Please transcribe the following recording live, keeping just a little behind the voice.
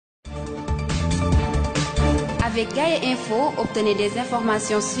Avec Gaia Info, obtenez des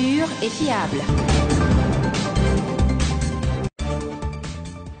informations sûres et fiables.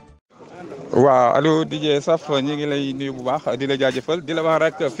 waaw allo DJ Saf ñi ngi lay nuyu bu baax di la jaajëfal di la wax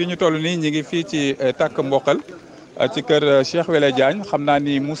rek fii ñu toll nii ñi ngi fii ci tàkk mboqal ci kër Cheikh Wele Diagne xam naa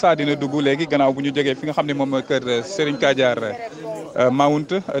ni Moussa dina dugg léegi gannaaw bu ñu jógee fi nga xam ne moom mooy kër Serigne Kadiar Mount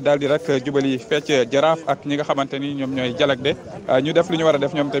daal di rek jubali fecc jaraaf ak ñi nga xamante ni ñoom ñooy jalagde ñu def lu ñu war a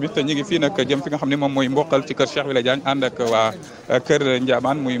def ñoom tamit ñi ngi fii nag jëm fi nga xam ne moom mooy mboqal ci kër Cheikh Wele Diagne ànd ak waa kër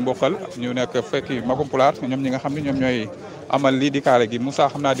Ndiabane muy mboqal ñu nekk fekki Magum Pulaar ñoom ñi nga xam ne ñoom ñooy amal lii di kaale gi Moussa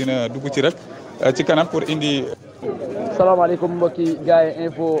xam naa dina dugg ci rek ci kanam pour indi. salaamaaleykum mbokki Gaia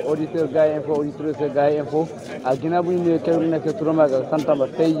Info auditeur Gaia Info auditrice Gaia Info ginnaaw bu ñu ñëwee kenn ku nekk turam ak santam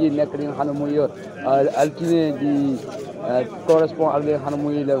tey jii nekk li nga xam ne muy altine di correspond ak li nga xam ne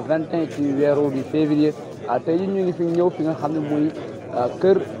muy le 21 ci weeru di février tey jii ñu ngi fi ñëw fi nga xam ne muy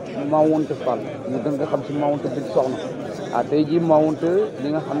kër Ouneta Fall ñu gën nga xam si Ouneta bi soxna tey jii Ouneta li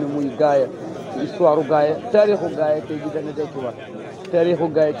nga xam ne muy Gaia histoire Gaia taarixu Gaia tey jii dana dekk waat taarixu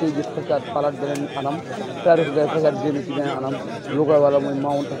Gaia tey jii fasaat falaat beneen anam taarixu Gaia fasaat génn ci beneen anam lu koy wala muy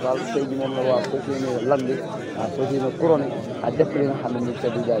Ouneta Fall tey jii moom la waa soo yéene landi soo yéene couronné def li nga xam ne muy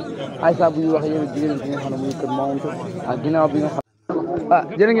seddu Gaia ay saa bu ñuy wax yéen jigéen bi nga xam ne muy kër Ouneta ginnaaw bi nga xam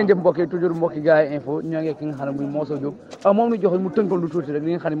jërë ngeen jëf mbokk yi toujours mbokki Gaia Info ñoo ngi ki nga xam ne muy Moussa Diop moom nu joxoon mu tënkal lu tuuti rek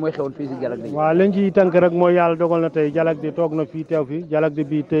li nga xam ne mooy xewoon fii si Jalagde waaw lañ ciy tënk rek mooy yàlla dogal na tey Jalagde toog na fii teew fi Jalagde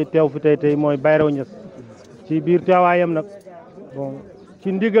bii tey teew fi tey mooy Bayraw Ñas ci biir teewaayam nag bon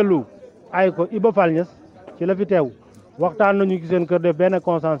ci ndigalu ay ko Iba Fall Ñas ci la fi teew waxtaan nañu ci seen kër def benn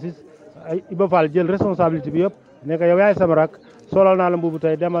consensus ay Iba Fall jël responsabilité bi yëpp ne ko yow yaay sama rak solal naa la mbubu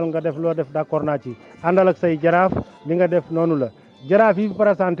tey demal nga def loo def d'accord naa ci àndal ak say jaraaf li nga def noonu la jaraaf yi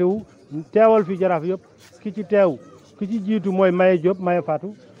présenté wu teewal fi jaraaf yëpp ki ci teew ki ci jiitu mooy Maye Diop Maye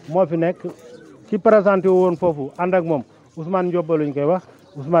Fatou moo fi nekk ki présenté wu woon foofu ànd ak moom Ousmane Diop ba lañ koy wax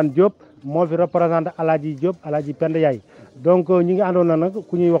Ousmane Diop moo fi représenté Alaaji Diop Alaaji Penda Yaay donc ñi ngi àndoon na nag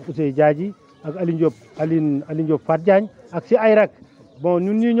ku ñuy wax Ousseyn Diadji ak Aline Diop Aline Diop Fat Diagne ak si ay rak bon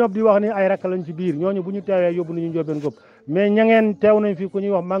ñun ñi ñëpp di wax ni ay rak lañ ci biir ñooñu bu ñu teewee yóbbu nañu njóobeen góob mais ñangeen teew nañ fi ku ñuy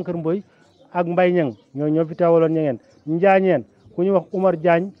wax Mankar Mboy ak Mbay Ñang ñoo fi teewaloon ñangeen njaañeen ku ñuy wax Oumar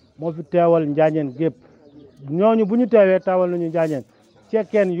Diagne moo fi teewal njaañeen gépp ñooñu bu ñu teewee teewal nañu njaañeen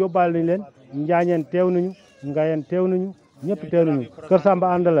cekkeen yóbbaal nañ leen njaañeen teew nañu ngayeen teew nañu ñëpp teew nañu kër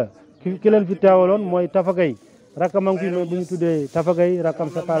Samba ànd la ki leen fi teewaloon mooy Tafagay rakam a ngi fi bu ñu tuddee Tafagay rakam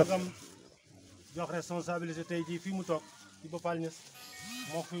sa par jox responsabilité tey jii fii mu toog Iba Fall Niass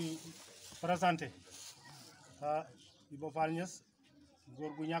moo fi présenté Iba Fall Niass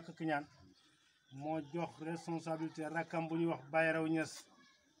góor gu ñàkk ki ñaan moo jox responsabilité rakam bu ñuy wax Bayraw Niass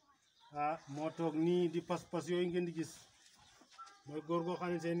moo toog nii di pas-pas yooyu ngeen di gis mooy góor goo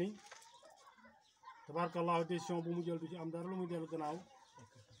xamante ni tabarkallahu décision bu mu jël du ci am dara lu muy dellu gannaaw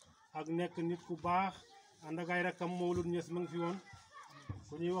ak nekk nit ku baax ànd ak ay rakam Mawlud Niass mu ngi fi woon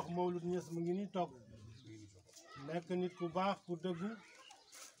ku ñuy wax Mawlud Niass mu ngi nii toog nekk nit ku baax ku dëggu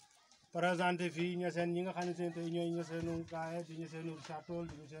présenté fii ñeseen ñi nga xamante ne tey ñooy ñeseenu Gaia di ñeseenu Chatol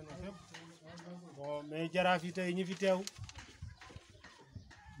di ñeseenu fépp bon mais jaraaf yi tey ñi fi teew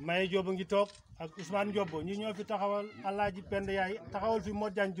Maye Diop a ngi toog ak Ousmane Diop ñi ñoo fi taxawal Alaaji Penda Yaay taxawal fi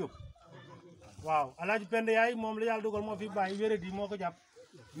Modjane Diop waaw Alaaji Penda Yaay moom la yàlla dugal moo fi bàyyi wéradi moo ko jàpp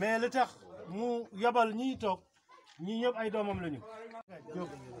mais li tax mu yabal ñii toog ñii ñëpp ay doomam lañu Diop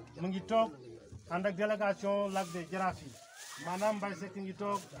mu ngi toog ànd ak délégation Jalagde jaraaf yi maanaam Mbaye Seck ngi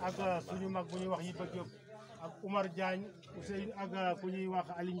toog ak suñu mag bu ñuy wax Yiba Diop ak Oumar Diagne Ousseynou ak ku ñuy wax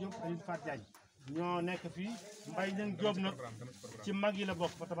Aline Diop Aline Fat Diagne ñoo nekk fii Mbaye Niang Diop nag ci mag yi la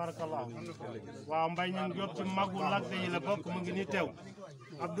bokk fa tabarakallah waaw Mbaye Niang Diop ci magu Jalagde yi la bokk mu ngi nii teew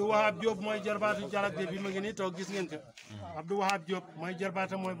Abdou Wahab Diop mooy jarbaatu Jalagde bi mu ngi nii toog gis ngeen ko Abdou Wahab Diop mooy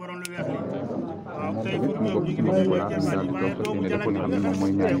jarbaata mooy borom lu weex li waaw tey pour Diop ñu ngi nii mooy jarbaat yi waaye doomu Jalagde bi nga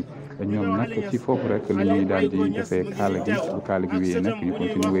xam ne teew ñoom nag ci foofu rek li ñuy daal di defee kaala gi bu kaala gi wéyee nag ñu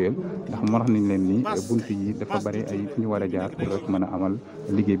continué wéyal ndax moo tax nañ leen ni bunt yi dafa bari ay fu ñu war a jaar pour rek mën a amal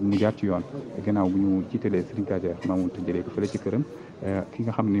liggéey bi mu jaar ci yoon gannaaw bu ñu jiitalee Serigne Kadiar Mount jëlee ko fële ci këram ki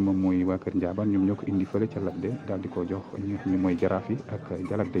nga xam ni moom mooy waa kër Ndiabane ñoom ñoo ko indi fële ca Jalagde daal di ko jox ñi nga xam ne mooy jaraaf yi ak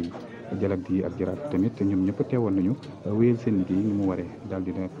Jalagde yi ak jaraaf yi tamit ñoom ñëpp teewoon nañu wéyal seen liggéey ni mu waree daal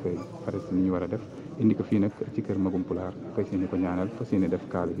di nag pare si ni ñu war a def indi ko fii nag ci kër Magum Pulaar fas yéene ko ñaanal fas yéene def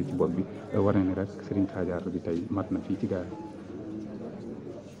kaala gi ci bopp bi war na ne rek Serigne Kadiar bi tey mat na fii ci Gaia.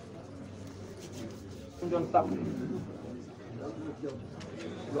 doon sàpp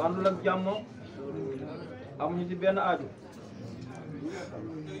lu àndul ak jàmm amuñu ci benn aaju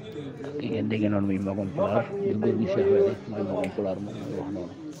ki ngeen dégg noonu muy Magum Pulaar di góor gi Cheikh Wele mooy Magum Pulaar moom wax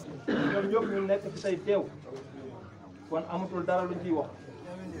noonu ñoom ñëpp ñu nekk fi tey teew kon amatul dara luñ ciy wax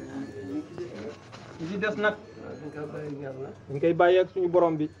li ci des nag dañ koy bàyyi ak suñu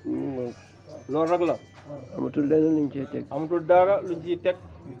borom bi loolu rek la amatul dara luñ ciy teg amatul dara luñ ciy teg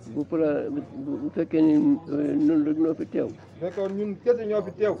bu fekkee ni ñun rek ñoo fi teew fekkoon ñun kese ñoo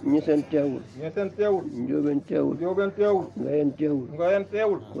fi teew ñi seen teewul njóobeen teewul ngayeen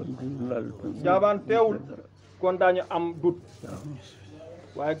teewul kon duñu laal jaabaan teewul kon daañu am dut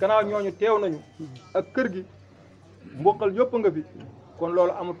waaye gannaaw ñooñu teew nañu ak kër gi mbokkal yëpp nga fi kon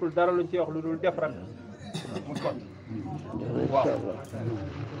loolu amatul dara luñ ci wax lu dul def rek mu sotti waaw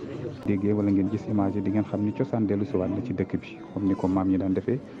déggee wala ngeen gis image yi di ngeen xam ni cosaan dellu si waat na ci dëkk bi comme ni ko maam ñi daan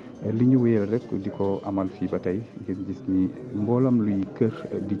defee li ñu wéyal rek di ko amal fii ba tey ngeen gis ni mboolam luy kër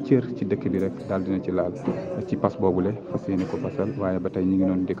di cër ci dëkk bi rek daal dina ci laal ci pas boobule fas yéene ko pasal waaye ba tey ñu ngi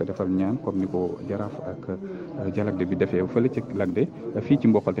noonu di ko defal ñaan comme ni ko jaraaf ak jalagde bi defee fële ci lagde fii ci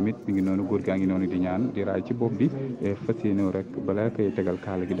mboqal tamit mi ngi noonu góor gaa ngi noonu di ñaan di raay ci bopp bi fas yéene rek balaa koy tegal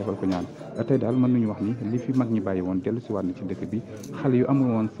kaala gi defal ko ñaan tey daal mën nañu wax ni li fi mag ñi bàyyi woon dellu si waat na ci dëkk bi xale yu amul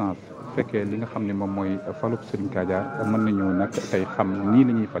woon sens fekkee li nga xam ne moom mooy falub Serigne Kadiar mën nañu nag tey xam nii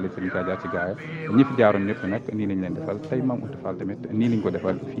la ñuy fale Serigne Kadiar ci gaaya ñi fi jaaroon ñëpp nag nii lañ leen defal tey Mame Ouneta Fall tamit nii lañ ko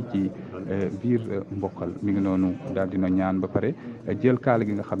defal fii ci biir mboqal mi ngi noonu daal dina ñaan ba pare jël kaala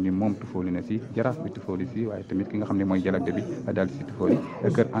gi nga xam ne moom tufooli na si jaraaf bi tufooli si waaye tamit ki nga xam ne mooy jalagde bi daal di si tufooli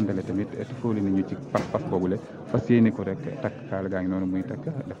kër àndale tamit tufooli nañu ci pas boobule fas yéene ko rek takk kaala gaa ngi noonu muy takk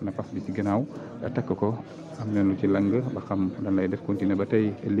def na pas bi ci gannaaw takk ko am na lu ci lang ba xam lan lay def continuer ba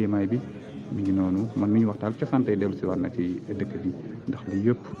tey liimaay bi mi ngi noonu man mi ñu waxtaan cosaan tey dellu si war na ci dëkk bi ndax li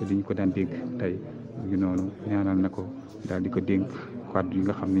yëpp diñ ko daan dégg tey mi ngi noonu ñaanal na ko daal di ko dénk kàddu yi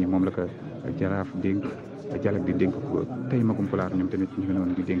nga xam ni moom la ko jaraaf dénk jalag di dénk ko tey magum pulaar ñoom tamit ñu ngi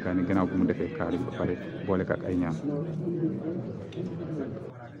noonu di dénkaani gannaaw bu mu defee kaar yi ba pare boole ko ak ay ñaan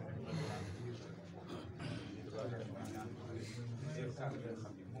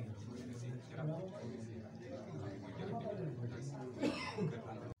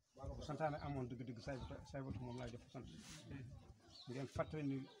santaane amoon dëgg-dëgg saybatu moom laay def sant ngeen fàttali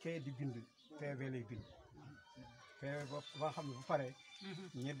ni kay di bind PV lay bind PV ba xam ne bu paree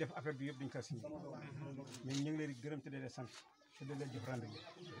ñi def affaire bi yëpp dañ ko signé mais ñu ngi leen di gërëm te dee sant te dee leen jëf rendez-vous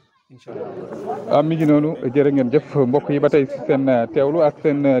incha allah. mi ngi noonu jërë ngeen jëf mbokk yi ba tey seen teewlu ak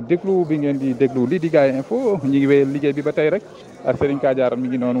seen déglu bi ngeen di déglu lii di Gaye Info ñu ngi wéyal liggéey bi ba tey rek Serigne Kadiar mi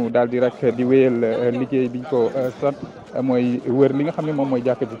ngi noonu daal di rek di wéyal liggéey biñ ko sant mooy wër li nga xam ne moom mooy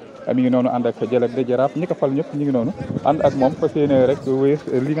jàkk ji mi ngi noonu ànd ak jëlek de jaraaf ñi ko fal ñëpp ñu ngi noonu ànd ak moom fas yéene rek wéer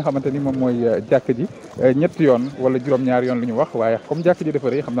li nga xamante ni moom mooy jàkk ji ñetti yoon wala juróom-ñaari yoon lu ñu wax waaye comme jàkk ji dafa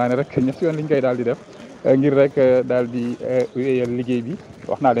rëy xam naa ne rek ñetti yoon li ñu koy daal di def ngir rek daal di wéyal liggéey bi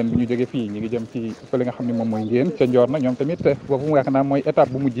wax naa leen bu ñu jógee fii ñu ngi jëm ci fële nga xam ne moom mooy ngéen ca njoor na ñoom tamit boobu mu yaakaar naa mooy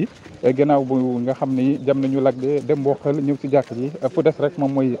étape bu mujj gannaaw bu nga xam ni jam nañu lag de dem mboqal ñëw ci jàkk ji fu des rek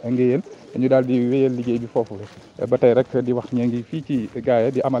moom mooy ngéyeen ñu daal di wéyal liggéey bi foofu ba tey rek di wax ñee ngi fii ci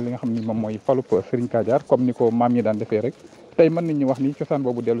gaaya di amal li nga xam ni moom mooy falub Serigne Kadiar comme ni ko maam ñi daan defee rek tey mën nañu wax ni cosaan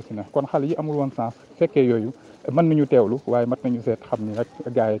boobu dellu si na kon xale yi amul woon sens fekkee yooyu mën nañu teewlu waaye mat nañu seet xam ni rek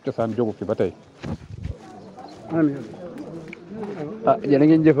gaaya cosaan jógu fi ba tey jërë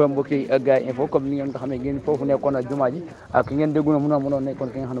ngeen jëf mbokki Gaye Info comme ni ngeen ko xamee ngeen foofu nekkoon ak jumaa ji ak ki ngeen déggu na mënoon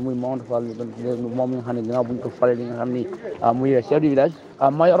nekkoon ki nga xam ne muy Mame Ouneta Fall moom mi nga xam ne ginnaaw buñ ko falee li nga xam ni muy chef du village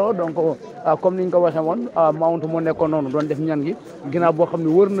Mayoro donc comme ni ñu ko waxee woon Mame Ouneta moo nekkoon noonu doon def ñaan gi ginnaaw boo xam ne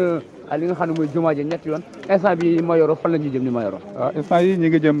wër na li nga xam ne muy jumaa ji ñetti yoon instant bi Mayoro fan la ñuy jëm ni Mayoro instant yi ñi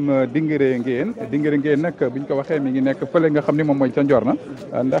ngi jëm Dingere Ngéen nag buñ ko waxee mi ngi nekk fële nga xam ne moom mooy ca Njoor na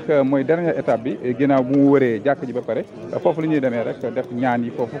ndax mooy dernière étape bi ginnaaw bu mu wëree jàkk ji ba pare foofu li ñuy demee rek def ñaan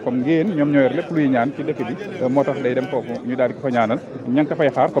yi foofu comme Ngéen ñoom ñoo yor lépp luy ñaan ci dëkk bi moo tax day dem foofu ñu daal di ko fa ñaanal ña ngi ko fay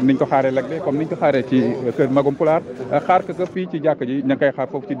xaar comme niñ ko xaaree lag de comme niñ ko xaaree ci kër Magum Pulaar xaar ko fii ci jàkk ji ña ngi koy xaar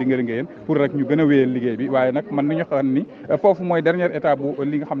foofu ci Dingere Ngéen pour rek ñu gën a wéyal liggéey bi waaye nag man nañu xam ni foofu mooy dernière étape bu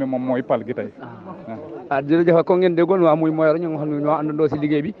li nga xam ne moom mooy pal gi tey jërëjëf ko ngeen déggoon waa muy Mayoro ñu nga xam ne ñoo àndandoo si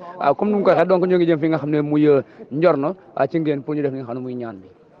liggéey bi comme ni mu ko waxee donc ñoo ngi jëm fi nga xam ne muy Njorno ci ngeen pour ñu def li nga xam ne muy ñaan bi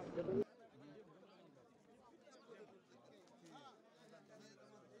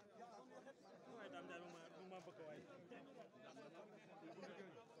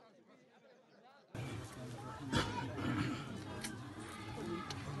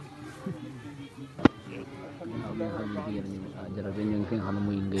jërëjëf ñu ngi fi nga xam ne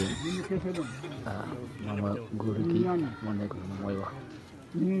muy ngéen mama góor gi moo nekk mooy wax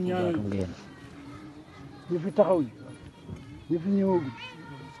baatu ngéen ñi fi taxaw ñi fi ñëwagul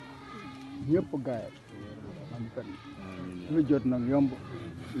ñëpp gaay am fen lu jot nag yomb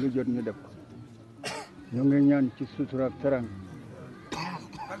lu jot ñu def ko ñu ngi ñaan ci sutura ak terang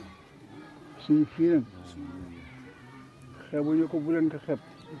suñu fii nag xeebuñu ko bu leen ko xeeb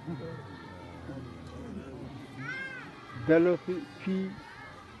delloo si fii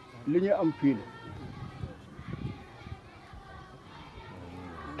li ñu am fii la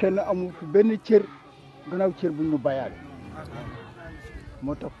kenn amul fi benn cër gannaaw cër buñ ñu bayaale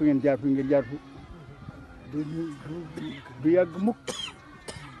moo tax fi ngeen jaar fi du yàgg mukk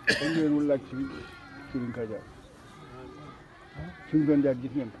dañ leen wul laaj ci Serigne Kadiar fi mu doon jaar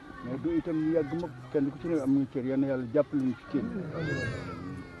gis ngeen mais du itam ñu yàgg mukk kenn ku ci ne am nga cër yal na yàlla jàppale ñu ci cër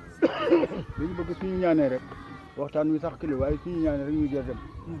dañu bëgg suñu ñaanee rek waxtaan wi sax kili waaye suñu ñaanee rek ñu jël dem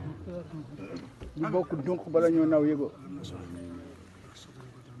ñu bokk dunq bala ñoo naw yëgoo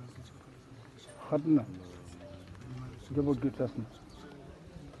xat na njaboot gi tas na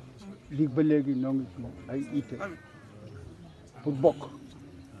lii ba léegi noo ngi ci ay itte pour bokk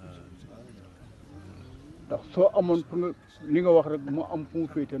ndax soo amoon pour nga li nga wax rek mu am fu mu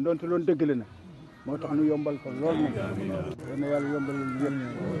féete ndonte loolu dëgg la na moo tax nu yombal ko lool nag dana yàlla yombal yëpp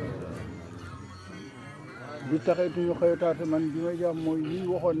li taxeetuñu xëyataate man bi may jàmm mooy lii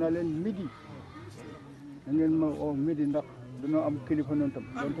waxoon naa leen midi da ngeen ma oo midi ndax dañoo am kilifa noonu tam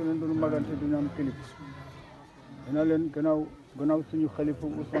donte noonu duñu magante duñu am kilifa danaa leen gannaaw suñu xalifa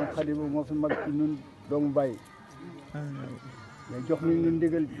Ousmane Khalifa moo fi mag ci ñun doomu bàyyi mais jox nañ ñu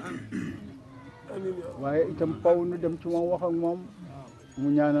ndigal bi waaye itam paw nu dem ci moom wax ak moom mu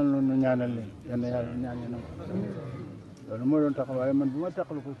ñaanal noonu nu ñaanal leen yal na yàlla ñaan yéen loolu moo doon tax waaye man bu ma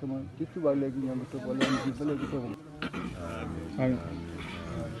taxalu ko sama ci suba léegi ñoo ngi toog wala ji ba léegi toogum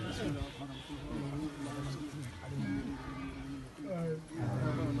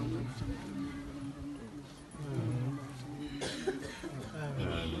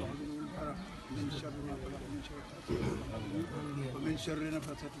ومن شر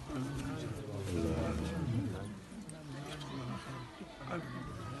نفثات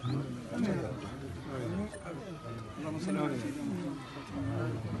اللهم صل على سيدنا محمد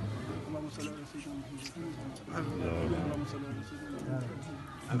اللهم صل على سيدنا محمد اللهم صل على سيدنا محمد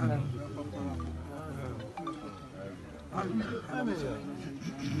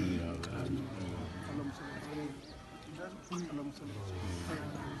اللهم صل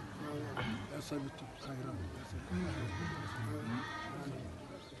يا صاحب خيرا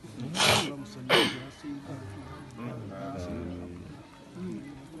اللهم صل على سيدنا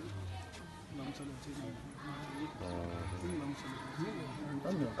اللهم صل على سيدنا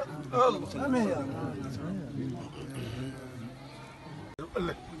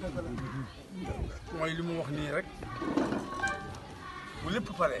ëllëg mooy li mu wax nii rek bu lépp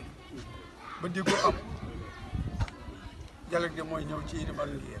pare ba déggoo am Dialek de mooy ñëw ci rimal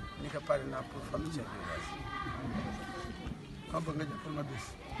ngeen ni ko pare naa pour fan seen village xam nga jàppal ma bis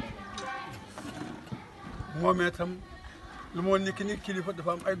moomee itam lu moo nekk ni kilifa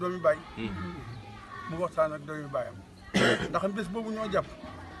dafa am ay doomi baay mu waxtaan ak doomi baayam ndax bés boobu ñoo jàpp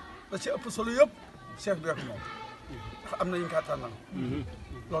da ci ëpp solo yëpp chef bi ak moom ndax am na ñu kaa tànnal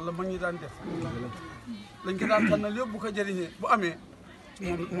loolu la mag ñi daan def lañ ko daan tànnal yëpp bu ko jëriñee bu amee ci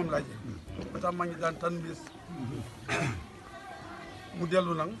moom laa jël ba tax mag ñi daan tànn bés mu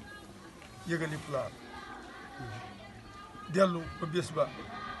dellu nag yëgali pulaar dellu ba bés ba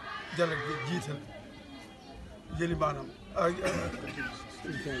Dialek bi jiital jëli maanaam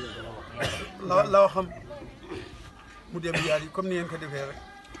la xam mu dem jaar yi comme ni ngeen ko defee rek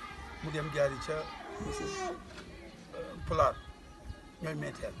mu dem jaar yi ca pulaar ñooy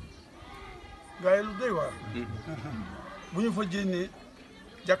metteel gaa yi lu doy waar bu ñu fa jénnee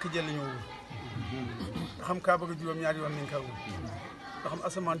jàkk jëli ñoo wul nga xam kaa bëgg juróom-ñaari yoon nañ kaa wul nga xam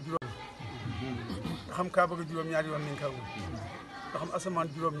asamaan juróom nga xam kaa bëgg juróom-ñaari yoon nañ kaa wul nga xam asamaan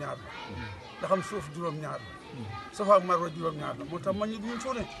juróom-ñaar la nga xam suuf juróom-ñaar la Safa ak Marwa juróom-ñaar la moo tax man ñi duñu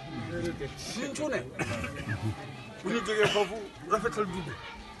cuune bu ñu jógee foofu rafetal dugg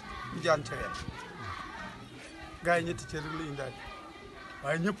ñu jaan ca ween gars yi ñetti cër rek la indaale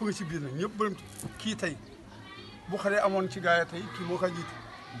waaye ñëpp nga ci biir nag ñëpp bërëm kii tey bu xaree amoon ci gars yi tey kii moo ko jiite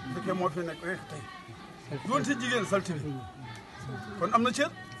bu fekkee moo fi nekk rek tey doonte jigéen salti bi kon am na cër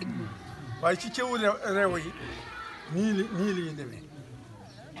waaye ci cëwu réew yi nii la ñuy demee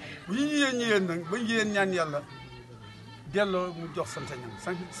bu ñu ñëwee nag ba njiyeen ñaan yàlla delloo mu jox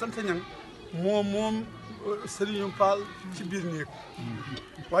sant ñang moom Serigne Paal ci biir néeg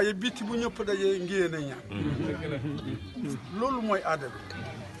waaye bitti bu ñëpp dajee ngiyeen a ñaan loolu mooy aada bi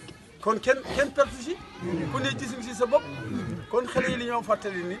kon kenn pertu si ku ne gis nga si sa bopp kon xale yi li ñoo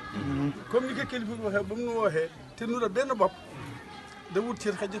fàttali ni comme ni ko kilifa bi waxee ba mu nu waxee te nu la benn bopp da wut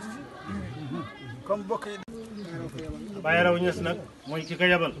cër xajatu fi comme bokk yi Baye Raw Ñas nag mooy ki ko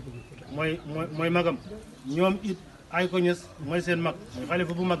yabal mooy magam ñoom it ay ko Ñas mooy seen mag mooy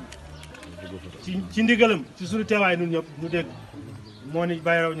xalifa bu mag ci ndigalam ci suñu teewaay ñun ñëpp ñu dégg moo ni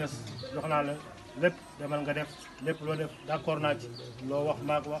Bayero Niass jox naa la lépp demal nga def lépp loo def d'accord naa ci loo wax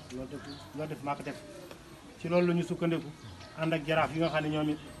maa ko wax loo def maa ko def ci loolu la ñu sukkandiku ànd ak jaraaf yi nga xam ne ñoom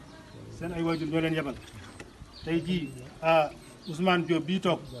it seen ay waajur ñoo leen yebal tey jii Ousmane Diop bii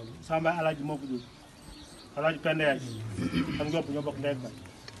toog Samba Alaaji moo ko jur Alaaji Penda Yaay ak Ndiop ñoo bokk ndey ak baay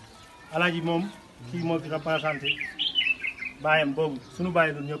Alaaji moom kii moo fi représenté baayam boobu suñu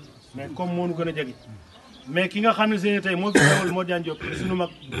bàyyi ñun ñëpp mais comme moo nu gën a jege mais ki nga xam ne seen tey moo fi teewal moo daan Diop suñu mag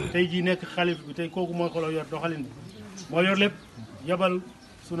tey jii nekk xalif bi tey kooku mooy xooloo yor doxalin bi moo yor lépp yebal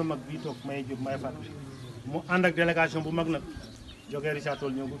suñu mag bii toog may Diop may fàtt mu ànd ak délégation bu mag nag jógee Richard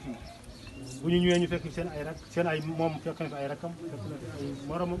Toll ñëw ba fii bu ñu ñëwee ñu fekk seen ay rak seen ay moom fekk na fi ay rakam fekk na fi ay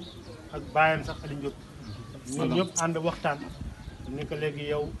moromam ak baayam sax Aliou Diop ñun ñëpp ànd waxtaan ni ko léegi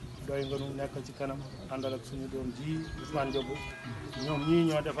yow doy nga nu nekk ci kanam àndal ak suñu doom ji Ousmane Diop ñoom ñii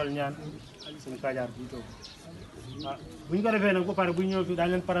ñoo defal ñaan suñu Kadiar bii toog bu ñu ko defee nag ba pare bu ñu ñëw fii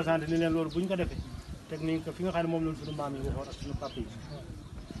daañu leen présenté ni leen loolu bu ñu ko defee teg nañ ko fi nga xam ne moom lañ suñu maam yi waxoon ak suñu papa yi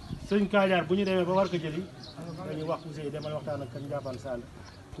sëñ Kadiar bu ñu demee ba war ko jëli dañuy wax Ousseynou demal waxtaan ak kan Ndiabane Sall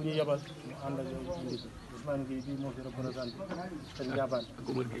ku ñu yebal ñu ànd ak yow ci ndigal Ousmane Gueye bii moo fi représenté kan Ndiabane ak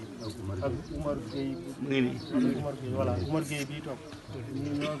Oumar Gueye Oumar Gueye voilà Oumar Gueye bii toog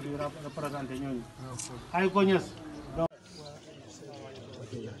ñu ñoo fi représenté ñooñu ay ko Niass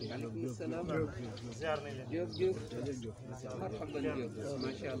ziar nañ leen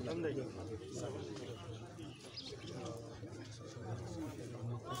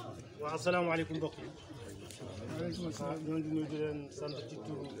waaw asalaamaaleykum mbokk yi ñoo ngi nuyu di leen sant ci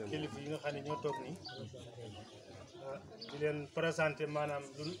turu kilifa yi nga xam ne ñoo toog nii di leen présenté maanaam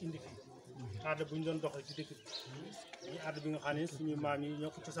lu ñu indi fi aada bu ñu doon doxal ci dëkk bi ñu aada bi nga xam ne suñu maam yi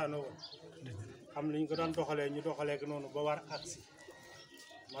ñoo ko cosaanoo woon xam nañ ko daan doxalee ñu doxalee ko noonu ba war agsi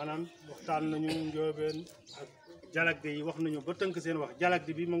maanaam waxtaan nañu njóobeen ak jalagde yi wax nañu ba tënk seen wax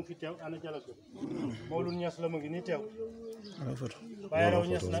jalagde bi ma ngi fi teew ana jalagde Mawlud Niass la ma ngi nii teew Bayero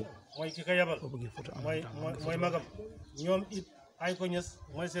Niass nag mooy ki ko yebal mooy magam ñoom it ay ko Niass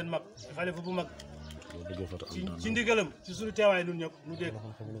mooy seen mag xalifa bu mag ci ndigalam ci suñu teewaay ñun ñëpp ñu dégg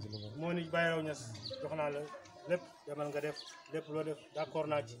moo ni Bayero Niass jox naa la lépp demal nga def lépp loo def d'accord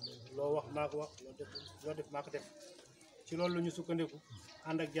naa ci loo wax maa ko wax loo def maa ko def ci loolu la ñu sukkandiku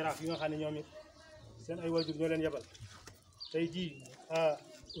ànd ak jaraaf yi nga xam ne ñoom it seen ay waajur ñoo leen yebal tey jii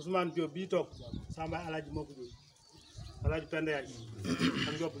Ousmane Diop bii toog Samba Alaaji moo ko jur Alaaji Penda Yaay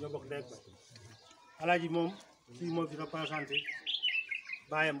ak Ndiop ñoo bokk ndey ak baay Alaaji moom kii moo fi représenté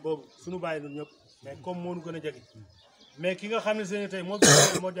baayam boobu suñu bàyyi ñun ñëpp mais comme moo nu gën a jege mais ki nga xam ne seen tey moo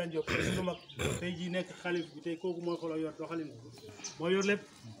fi moo daan Diop suñu mag tey jii nekk xalif bi tey kooku mooy xooloo yor doxalin moo yor lépp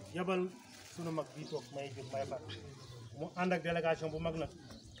yebal suñu mag bii toog may Diop may fàtt mu ànd ak délégation bu mag nag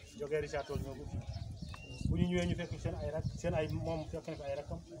jógee Richard Toll ñëw ba fii bu ñu ñëwee ñu fekk seen ay rak seen ay moom fekk na fi ay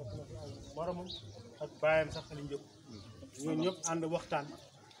rakam fekk na fi ay moromam ak baayam sax Aliou Diop ñoo ñëpp ànd waxtaan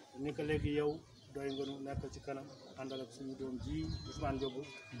ni ko léegi yow doy nga nu nekk ci kanam àndal ak suñu doom ji Ousmane Diop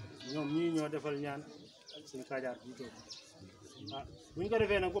ñoom ñii ñoo defal ñaan suñu Kadiar bii toog bu ñu ko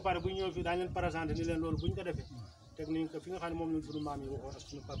defee nag ba pare bu ñu ñëw fii daañu leen présenté ni leen loolu bu ñu ko defee teg nañ ko fi nga xam ne moom lañ suñu maam yi waxoon ak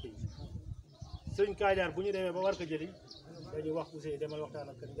suñu papa yi sëñ Kadiar bu ñu demee ba war ko jëli dañuy wax Ousseynou demal waxtaan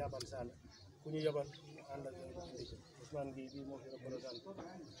ak kan Ndiabane Sall ku ñu yebal ñu ànd ak yow ci ndigal Ousmane Gueye bii moo fi représenté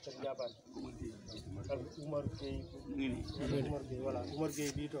kan Ndiabane ak Oumar Gueye voilà Oumar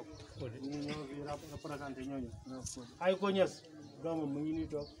Gueye bii toog ñu ñoo fi représenté ñooñu ay ko Niass doomam mu ngi nii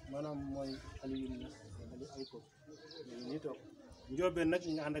toog maanaam mooy Aliou Niass ay ko mu ngi nii toog njóobeen nag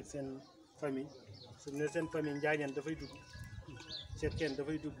ñu ànd ak seen famille su ne seen famille njaañeen dafay dugg seetkeen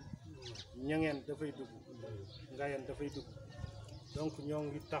dafay dugg ñangeen dafay dugg ngayeen dafay dugg donc ñoo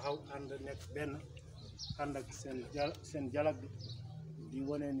ngi taxaw ànd nekk benn ànd ak seen jalag bi di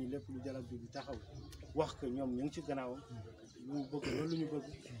wane ni lépp lu jalag bi di taxaw wax que ñoom ñu ngi ci gannaawam lu ñu bëgg loolu lu ñu bëgg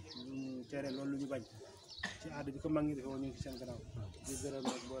lu ñu tere loolu lu ñu bañ ci aada bi ko mag ñi defee woon ñu ngi ci seen gannaaw di gërëm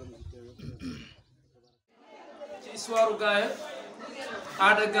nag boolem ci teew ci histoire gaaya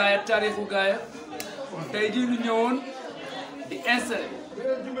aada gaaya taarixu gaaya tey jii ñu ñëwoon di installé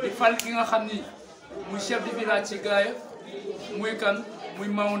di fal ki nga xam ni muy chef de village ci gaaya muy kan muy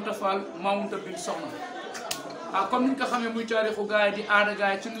Maounta Fall Maounta bin soxna comme niñ ko xamee muy taarixu gaaya di aada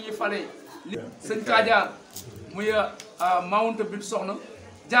gaaya ci nu ñuy falee sëñ Kadiar muy Maounta bin soxna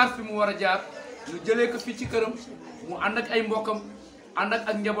jaar fi mu war a jaar ñu jëlee ko fii ci këram mu ànd ak ay mbokkam ànd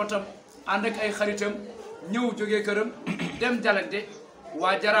ak njabootam ànd ak ay xaritam ñëw jógee këram dem Jalagde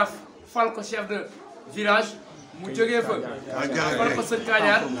waa Jaraaf fal ko chef de village mu jógee fa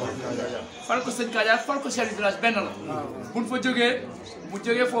fal ko sëñ Kadiar fal ko chef du village benn la buñ fa jógee mu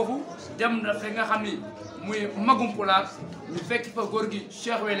jógee foofu dem na fi nga xam ni muy magum pulaar ñu fekk fa góor gi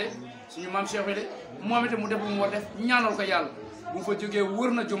Cheikh Wele suñu maam Cheikh Wele moom itam mu def lu mu war def ñaanal ko yàlla bu mu fa jógee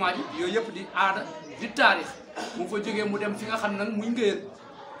wër na jumaa ji yooyu yëpp di aada di taarix bu mu fa jógee mu dem fi nga xam ne nag muy ngéen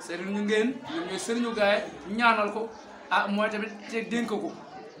sëriñ ñu ngéen ñoom ñooy sëriñu gaay ñaanal ko mooy tamit te dénk ko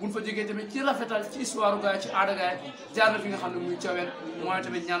buñ fa jógee tamit ci rafetal ci histoire gaay ci aada gaay jaar na fi nga xam ne muy caween mooy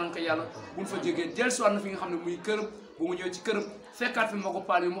tamit ñaanal ko yàlla buñ fa jógee dellusiwaat na fi nga xam ne muy kërëm bu mu ñëw ci kërëm fekkaat fi moo ko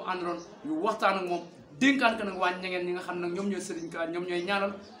paal yi mu àndoon ñu waxtaan ak moom dénkaan ko nag waa ñangeen ñi nga xam ne nag ñoom ñooy sëriñ ka ñoom ñooy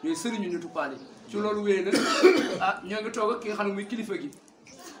ñaanal ñooy sëriñu nitu paal yi ci loolu wéyee nag ñoo ngi toog ak ki nga xam ne muy kilifa gi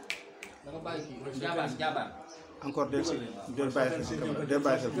da nga bàyyi kii jaabaan encore del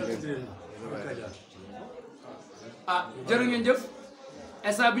bàyyi jërë ngeen jëf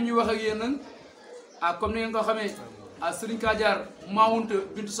instant bi ñuy wax ak yéen nag comme ni ngeen ko xamee Serigne Kadiar Ouneta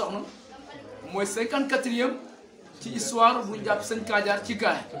bintu soxna mooy 54e ci histoire bu ñu jàpp sëñ Kadiar ci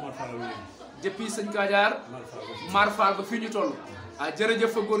gaay depuis sëñ Kadiar Mar Fall ba fii ñu toll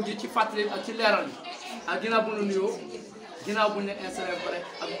jërëjëf fa góor gi ci fàttali ak ci leeral bi ginnaaw bu ñu la nuyoo ginnaaw bu ñu la installé ba pare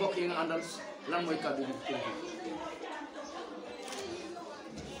ak mbokk yi nga àndal lan mooy kàddu gi.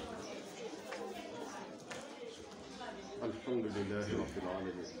 alhamdulilahi rabbil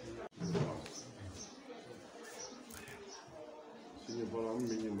alamin suñu borom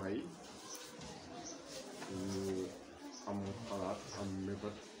mi ñu may ñu am xalaat am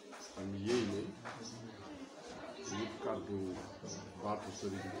mébét am yéene wut kàddu baatu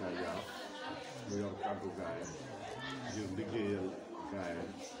Serigne Kadiar mu yor kàddu gaaya ngir liggéeyal gaaya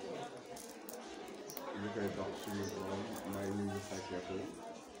ñu koy dox suñu borom may ñu ñu fekkee ko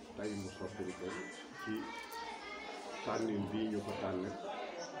tey mu soppali ko ci tànnin bii ñu ko tànne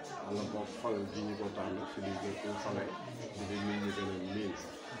wala boog fal bii ñu ko tànn si li gën ko fale si li nit ñi gën a miin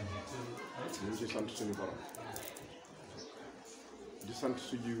ñu ngi ci sant suñu borom di sant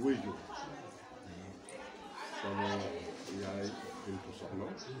suñuy wëyju sama yaay bintu soxna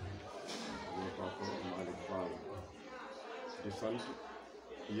sama papa Malick Fall di sant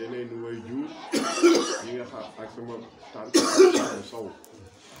yeneen wëyju yi nga xam ak sama tante Sow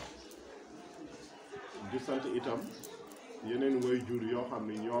di sant itam yeneen waajur yoo xam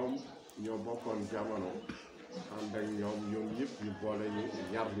ne ñoom ñoo bokkoon jamono ànd ak ñoom yëpp ñu boole ñu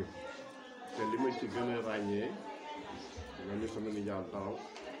yar ñu te li ma ci gën a ràññee nga ni sama nijaay daraw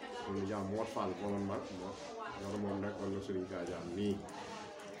sama nijaay Mor Fall booman mag loolu moom nekkoon na Serigne Kadiar nii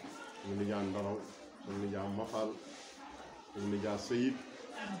sama nijaay daraw sama nijaay Mafal sama nijaay Seyid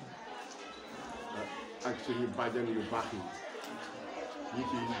ak suñu bàjjan yu baax yi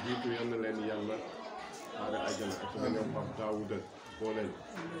ci jiitu yal na leen yàlla xaare àjjana ak sama ñoom Pape Daouda booleel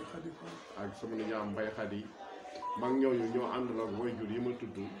ak sama nijaay Mbay Xadi mag ñooñu ñoo ànd ak waajur yi ma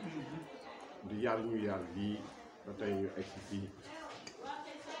tudd di yar ñu yar bii ba tey ñu egsi fii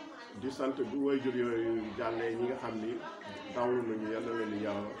di sant bu waajur yooyu jàllee ñi nga xam ni dawlu nañu yal na leen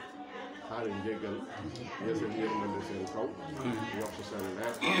yàlla xaare njéggal yeesal yërmande seen kaw yokk seen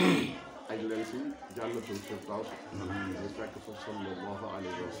leer aj leen si jànnatul firdaws ñu fekk fa sallallahu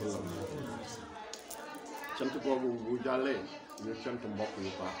alayhi wa sallam cant boobu bu jàllee ñu cant mbokk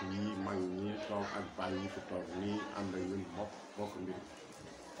yu baax yi mag ñi toog ak baay yi fi toog nii ànd ak ñun bokk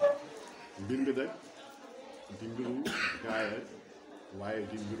mbir mi de di mbiru gaaya waaye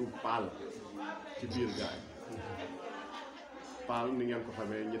di mbiru paal ci biir gaay paal ni ngeen ko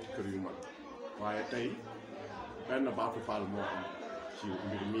xamee ñetti kër yu mag waaye tey benn baatu paal moo am ci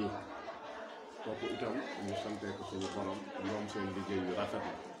mbir mii kooku itam ñu santee ko suñu borom ñoom seen liggéey yu rafet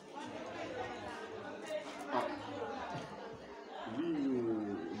la ah lii ñu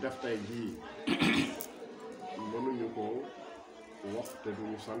def tey jii mënuñu ko wax te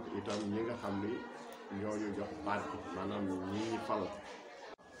duñu sant itam ñi nga xam ni ñoo ñu jox baat bi maanaam ñi ñu fal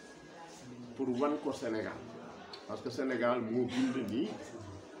pour wan ko Sénégal parce que Sénégal moo bind ni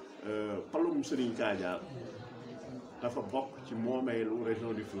palum Serigne Kadiar dafa bokk ci moomeelu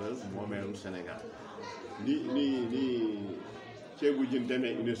région du Fleuve moomeelu Sénégal ni ceebu jën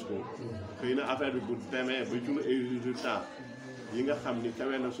demee UNESCO xëy na affaire bi bu demee ba jur ay résultat yi nga xam ni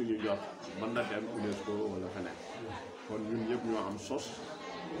kawe na suñu jot mën na dem UNESCO wala feneen kon ñun ñëpp ñoo am sos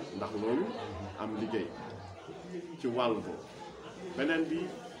ndax loolu am liggéey ci wàll boobu beneen bi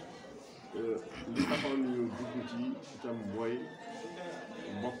li taxoon ñu dugg ci itam mooy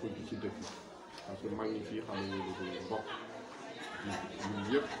mbokk gi ci dëkk parce que mag ñi fii xamuñu lu ko mbokk ñun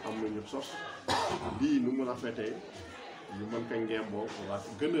yëpp am nañu sos lii nu mu rafetee ñu mën ko ngemboo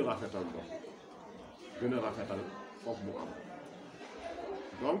gën a rafetal mbokk gën a rafetal foog mu am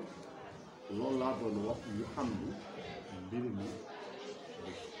donc loolu laa doon wax ñu xam ni mbir mi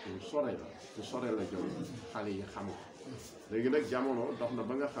lu sore la lu sore la jëm xale yi xam ko léegi nag jamono dox na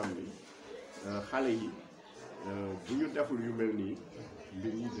ba nga xam ni xale yi bu ñu deful yu mel nii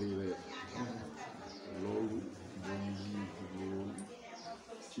mbir yi day réer loolu mooy lii jubluwoon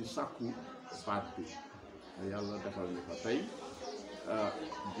ci sàkku baat bi yàlla defal ñu ko tey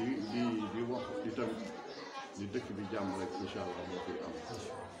di wax itam ni dëkk bi jàmm rek incha allah moo koy am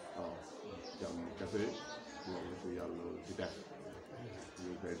waaw jàmm kese moom la ko yàlla di def ñu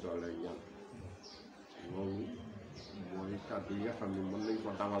ngi koy doolee ñaan loolu mooy kàddu yi nga xam ne mën nañ ko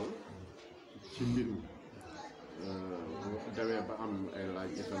dawal ci mbir mi boo demee ba am ay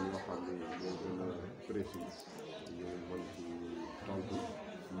laaj itam yoo xam ne moo gën a précis ñu mën ci tontu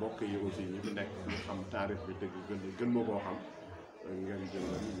mbokk yi aussi ñi fi nekk ñu xam taarix bi dëgg gën ma koo xam ngeen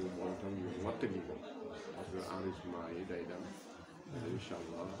jëlal ñu moom tam ñu wattali ko parce que enregistrement yi day dem incha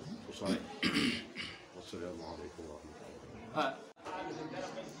allah bu sore wasalaamaaleykum wa rahmatulah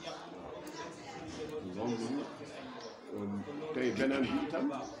loolu tey beneen bi itam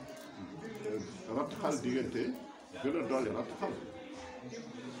rattaxal diggante gën a dolli rattaxal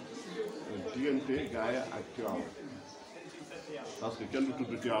diggante gaaya ak Tiwaawan parce que kenn du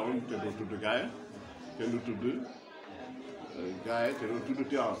tudd Tiwaawan te doo tudd gaaya kenn du tudd gaaya te doo tudd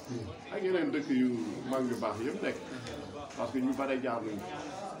Tiwaawan ak yeneen dëkk yu mag yu baax yëpp nekk parce que ñu bare jaar nañu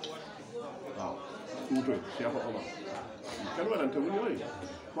waaw Fuuta Cheikh Omar kenn warante mu yooyu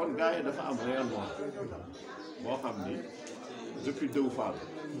kon gaaya dafa am rayonnement boo xam ni depuis Dëw Faal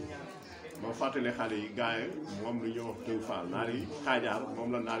ma fàttali xale yi gaaya moom lu ñuy wax Dëw Faal naar yi Kadiar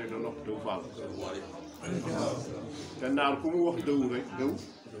moom la naar yi doon wax Dëw Faal te naar ku mu wax dëw rek dëw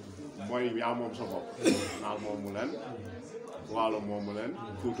mooy yaa moom sa bopp naar moomu leen waalo moomu leen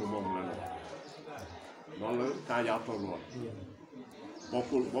Fuuta moomu leen noonu la Kadiar toll woon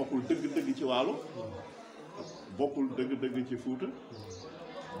bokkul dëgg-dëgg ci waalo bokkul dëgg-dëgg ci Fuuta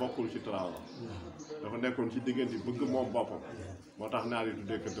bokkul ci Tiwaawan dafa nekkoon ci diggante bëgg moom boppam moo tax naar yi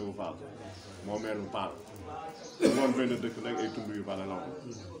tuddee ko Dëw Faal moo meelu Paal moom benn dëkk nag ay tund yu bare la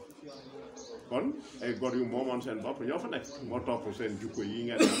kon ay gor yu moomoon seen bopp ñoo fa nekk moo topp seen jukko yi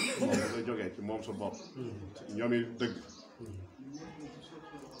ngeen moom la jógee ci moom sa bopp ñoom it dëgg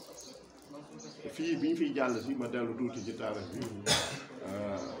fii bi ñu fiy jàll si ma dellu tuuti ci taarix bi ñu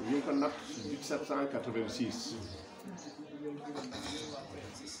ngi ko natt 1786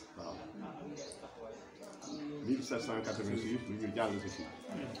 waaw 1786 lu ñu jàll si fii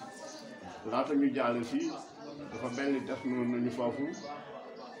laata ñu jàll si dafa benn def noonu nañu foofu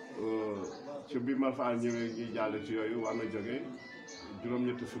ci bi ma faa ñëwee ñuy jàll ci yooyu war na jóge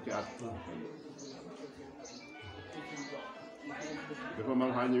juróom-ñetti fukki at dafa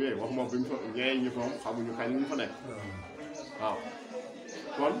ma faa ñëwee wax moom bi mu fa ñeey ñi fa xamuñu kañ ñu fa nekk waaw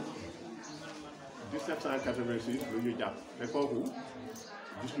kon 1786 lu ñu jàpp te kooku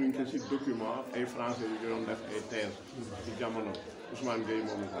gis nañ ko ci document ay français yu doon def ay thèse ci jamono Ousmane Gueye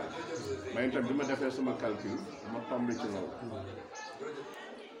moomu ko may itam bi ma defee sama calcul ma tombé ci loolu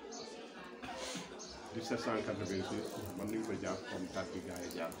 1786 man nañu ko jàpp comme date bi gars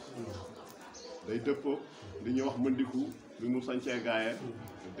yi jàpp day dëppoo li ñuy wax mëndiku bi mu sañcee gaaye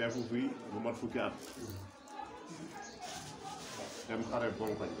defu fi lu mat fukki at dem xare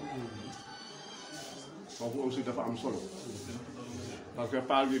bonkoñ foofu aussi dafa am solo parce que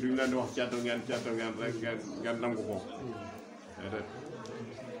paal bi duñu leen di wax ceddo ngeen rek ngeen nangu ko déedéet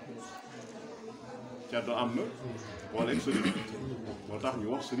ceddo am na boole sëriñ moo tax ñu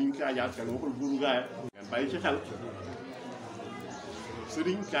wax sëriñ Kadiar kenn waxul buuru gaaya ngeen bàyyi ci xel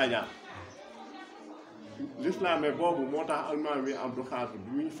sëriñ Kadiar l'islam boobu moo tax almaam bi Abdou Khadre bi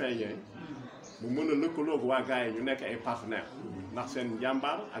muy feeñee mu mën a lëkkaloog waa gaaya ñu nekk ay partenaire ndax seen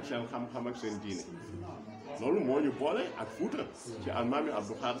njàmbaar ak seen xam-xam ak seen diine loolu moo ñu boole ak Fuuta ci almaam bi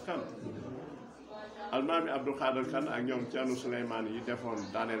Abdou Khadre Kane almaam bi Abdou Khadre Kane ak ñoom Thierno Souleymane yi defoon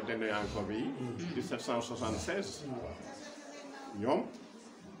daaneel Denoyankob yi 1776 ñoom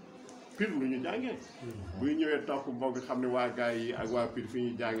Pire lu ñu jàngee buy ñëwee topp mbokk xam ne waa gaay yi ak waa Pire fi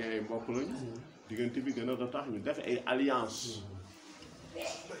ñuy jàngee ay mbokk lañu diggante bi gën a tax ñu def ay alliance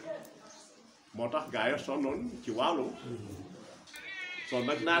moo tax gaay sonnoon ci waalo son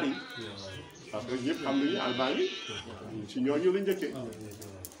nag naar yi parce que ñëpp xam nañu almaan yi ci ñooñu la njëkkee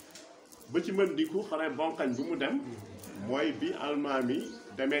ba ci mën di ku xare bonkañ bu mu dem mooy bi almaan yi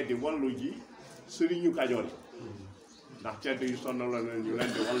demee di wallu ji sëriñu Kajoor yi ndax cedd yu sonnaloon na ñu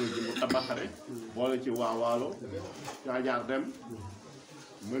leen di wallu ji mu tabaxare boole ci waa waalo Kadiar dem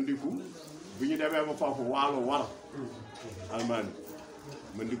mën di ku bu ñu demee ba foofu waalo war almaan yi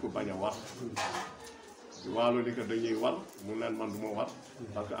mën di ku bañ a war waalo ni ko dañuy war mu leen man du ma war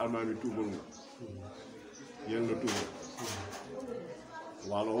parce que almaam yi tuubal nga yéen la tuubal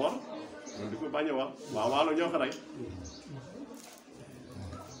waalo war man di ko bañ a war waaw waalo ñoo ko rey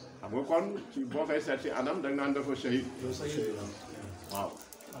xam nga kon ci boo koy seet ci anam da nga naan dafa shahid waaw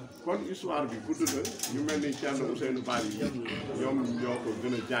kon histoire bi gudd na ñu mel ni Thierno Ousseynou Bari yi ñoom ñoo ko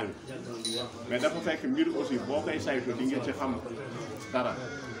gën a jàng mais dafa fekk mbir aussi boo koy saytu di nga ci xam dara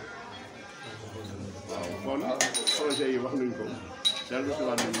waaw kon projet yi wax nañ ko dellu si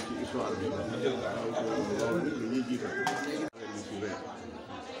waat nañu ci histoire bi donc loolu lu ñuy jiital ñu si réer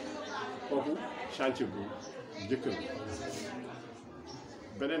kooku chantier bu njëkk la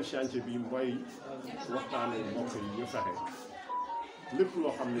beneen chantier bi mooy waxtaane mbokk yi ñu fexe lépp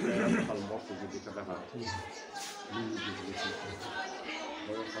loo xam ne day rafetal mbokk bi di ko defar nit ñi gis nga ci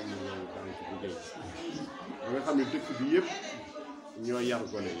ba nga xam ne loolu daan ci liggéey ba nga xam ne dëkk bi yëpp ñoo yar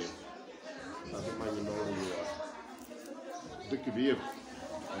gone yëpp parce que maa ngi noonu la ñuy wax dëkk bi yëpp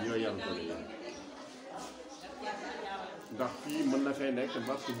ñoo yar gone yëpp ndax fii mën na fay nekk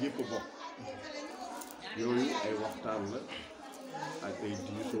parce que ñëpp bokk yooyu ay waxtaan la ak ay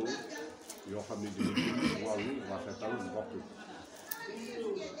diisoo yoo xam ne dina jëm wàllu rafetal mbokk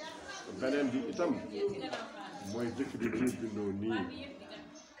beneen bi itam mooy dëkk bi ñu bindoo nii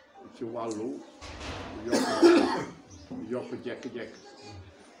ci wàllu yokk jekk-jekk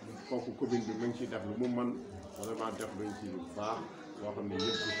kooku commune bi mu ngi ciy def lu mu mën vraiment def luñ ci lu baax loo xam ne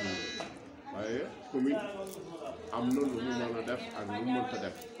yëpp ci waaye commune am na lu mu mën a def ak lu mu mënta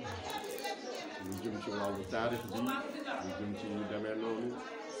def lu jëm ci wàllu taarix bi lu jëm ci ñu demee noonu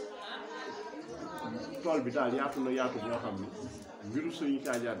tool bi daal yaatu na yaatu boo xam ni mbiru Serigne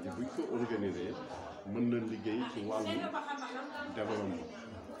Kadiar bi buñ ko organisé mën na liggéey ci wàllu développement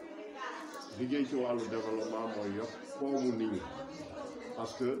liggéey ci wàllu développement mooy yokk koomu nit ñi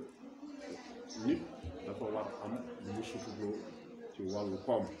parce que nit dafa war am lu mu suturloo ci wàllu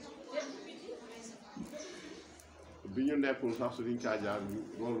koom bi ñu nekkul sax Serigne Kadiar bi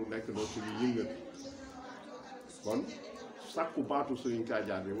loolu nekk na suñu yëngat kon sàkku baatu Serigne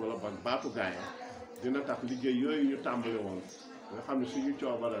Kadiar bi wala baatu gaaya dina tax liggéey yooyu ñu tàmbali woon nga xam ne suñu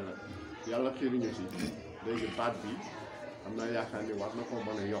coobare la yàlla xiiriñu si léegi baat bi am na yaakaar ni war na koo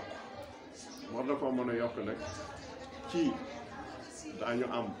mën a yokk nag ci daañu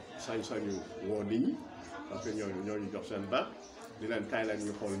am sañ-sañu woo nit ñi parce que ñooñu jox seen baat di leen kaay leen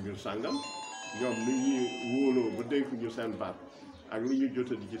ñu xool mbir sàngam ñoom ni ñuy wóoloo ba dénk ñu seen baat ak li ñu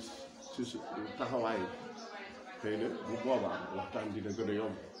jot a di gis ci taxawaay xëy na bu boobaa waxtaan dina gën a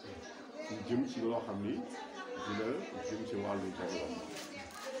yomb ñu jëm ci loo xam ni dina jëm ci wàllu développement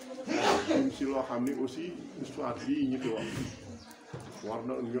jëm ci loo xam ni aussi histoire bii ñu fi wax war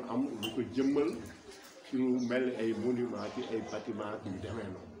na ñu am lu ko jëmmal ci lu mel ni ay monument ci ay bâtiment yu demee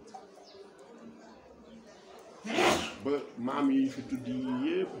noonu ba maam yi fi tudd yi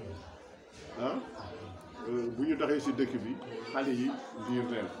yëpp bu ñu doxee ci dëkk bi xale yi liir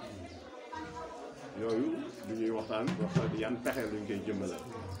leen yooyu lu ñuy waxtaan yan pexe luñ koy jëmmale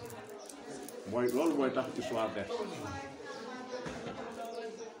loolu mooy tax histoire def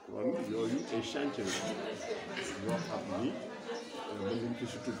kon yooyu ay chantier la yoo xam ni mën nañ ko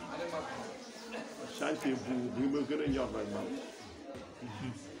si tudd chantier bu ma gën a ñor nag man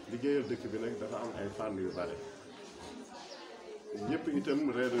liggéeyal dëkk bi nag dafa am ay fànn yu bare ñëpp itam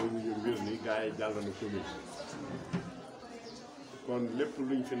réeré ñu mbir ni gars yi jàll na commune kon lépp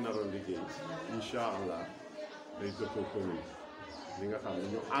luñ fi naroon liggéey incha allah day dëppoo commune li nga xam ne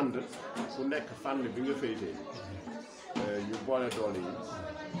ñu ànd ku nekk fànn bi nga féetee ñu boole doole yi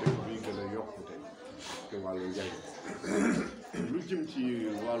dëkk bi gën a yokkute ci wàllu njariñ lu jëm ci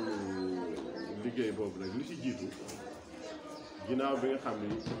wàllu liggéey boobu nag li ci jiitu ginnaaw bi nga xam ni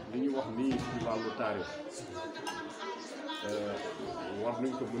li ñu wax nii ci wàllu taarix war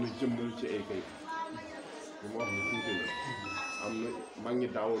nañ ko mën a jëmmal ci ay kayit li ma wax ni tuuti la am na mag ñi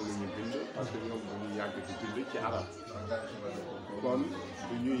daawoon lu ñu bind parce que ñoom dañuy yàgg di bind ci arab kon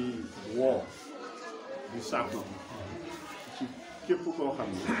du ñuy woo di sàkku ci képp koo xam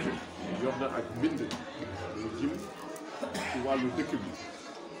ne yor na ak bind lu jëm ci wàllu dëkk bi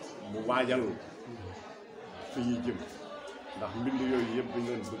mu waajal fi ñuy jëm ndax mbind yooyu yëpp dañ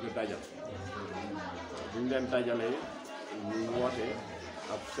leen bëgg a dajal buñ leen dajalee ñu woote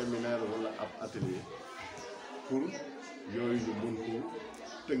ab séminaire wala ab atelier pour yooyu ñu mën ko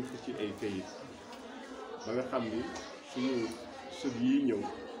tënk ci ay kayit ba nga xam ni suñu sët yi ñëw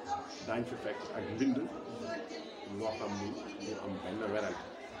daañ fi fekk ak mbind loo xam ni ñu am benn werante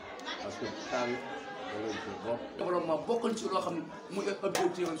parce que taarix développement bokkul ci loo xam ne muy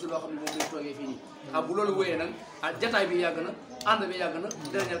objectif ci loo xam ne moom lay toogee fii nii bu loolu wéyee nag jataay bi yàgg na ànd bi yàgg na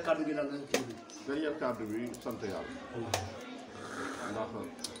dernier kàddu gi daal la ci dernier kàddu bi sant yàlla ndax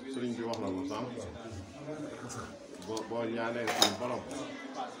sëriñ bi wax na lu sànq boo ñaanee suñu borom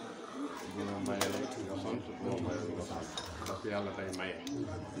dina maye nga sant boo maye nga sant parce que yàlla tey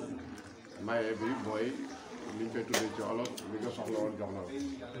maye bi mooy liñ koy tuddee ci olof li nga soxla woon jox na la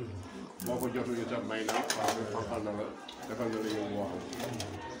boo ko jotul itam may na parce que xamal na la defal na la yow woo xam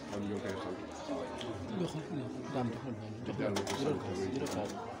kon ñu koy sant di dellu ci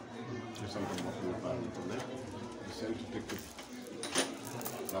sant ci sant mbokk yu baax yi ko nekk di sant dëkk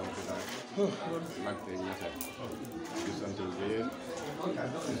rawatina Lagde Ñaseen di sant Njéyeen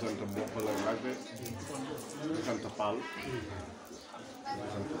di sant Mbokkal ak Lagde di sant Paal di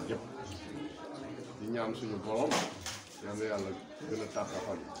sant jëpp di ñaan suñu borom yal na yàlla gën a tàppe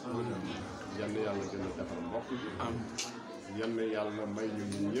xol yal na yàlla gën a defar mbokk bi yal na yàlla may ñu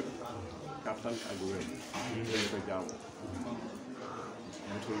ñun ñëpp kàttan ak wér dañ ko jaamu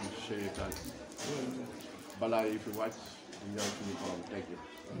musul seytaan balaa yi fi wàcc di ñaan suñu borom teggi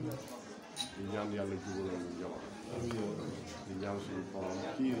di ñaan yàlla jubalal ñu njaboot di ñaan suñu borom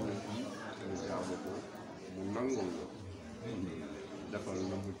kiir ñu fii ñu jaamu ko mu nangul ñu defal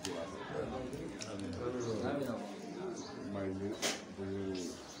na mujj may ñu bu ñu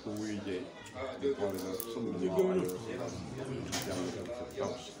ko wuy jee boole na sunu jàll dem sa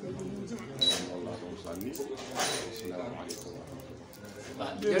taw loolu laa doon sànni asalaamaaleykum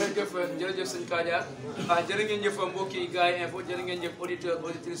jërëjëf sëñ Kadiar jërë ngeen jëf mbokki Gaye Info jërë ngeen jëf auditeur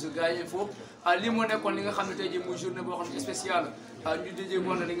auditrice Gaye Info lii moo nekkoon li nga xam ne tey jii muy journée boo xam ne spéciale ñu déjee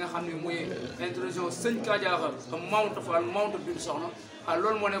woon na li nga xam ne muy introduction sëñ Kadiar Mount Fall Mount Bill Soxna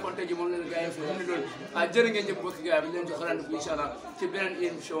loolu moo nekkoon tey jii moom leen Gaye Info ni loolu jërë ngeen jëf mbokki Gaye bi leen jox rendez-vous incha allah ci beneen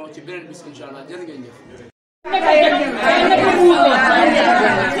émission ci beneen bis incha allah jërë ngeen jëf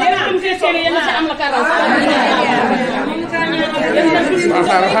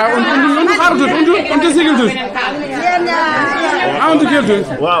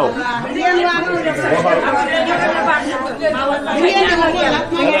waaw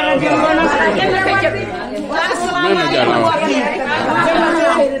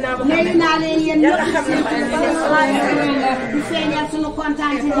léegi naa leen yéen ñëpp di feeñal suñu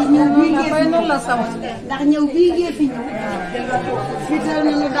kontaan di ñëw bii ngeen fi ñëw ndax ñëw bii ngeen fi ñëw fital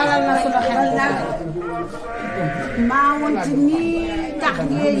nañu dalal na suñu xel maa woon ci nii tax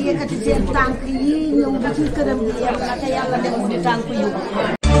ngeen yëkkati seen tànk yi ñëw ba ci këram bi yàlla te yàlla def mu tànk yu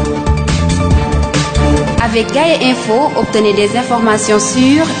Avec Gaye Info, obtenez des informations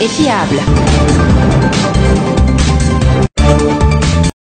sûres et fiables.